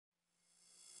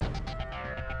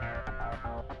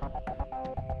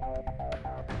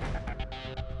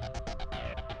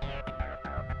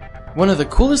One of the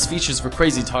coolest features for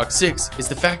CrazyTalk6 is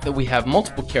the fact that we have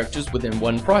multiple characters within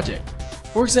one project.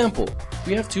 For example,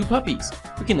 we have two puppies.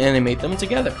 We can animate them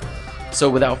together. So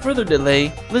without further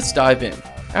delay, let's dive in.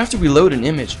 After we load an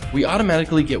image, we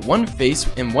automatically get one face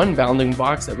and one bounding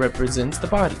box that represents the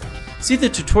body. See the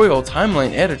tutorial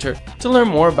timeline editor to learn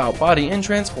more about body and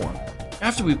transform.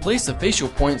 After we place the facial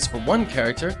points for one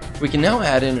character, we can now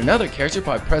add in another character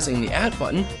by pressing the Add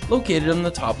button located on the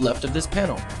top left of this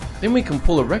panel. Then we can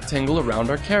pull a rectangle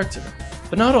around our character.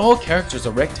 But not all characters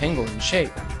are rectangular in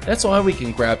shape. That's why we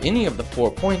can grab any of the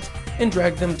 4 points and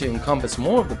drag them to encompass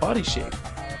more of the body shape.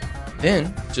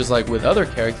 Then, just like with other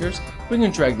characters, we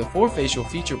can drag the 4 facial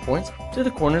feature points to the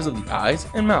corners of the eyes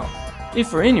and mouth. If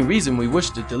for any reason we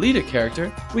wish to delete a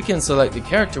character, we can select the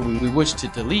character we wish to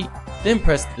delete, then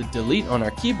press the delete on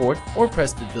our keyboard or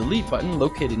press the delete button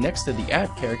located next to the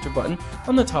add character button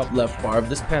on the top left bar of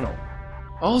this panel.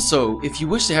 Also, if you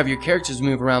wish to have your characters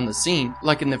move around the scene,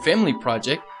 like in the family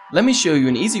project, let me show you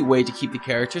an easy way to keep the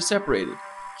characters separated.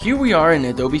 Here we are in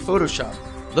Adobe Photoshop.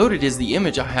 Loaded is the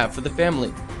image I have for the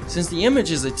family. Since the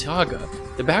image is a taga,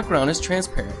 the background is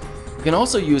transparent. We can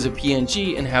also use a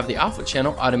PNG and have the alpha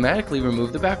channel automatically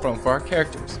remove the background for our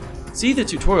characters. See the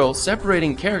tutorial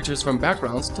separating characters from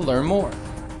backgrounds to learn more.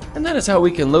 And that is how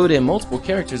we can load in multiple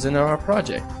characters into our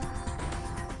project.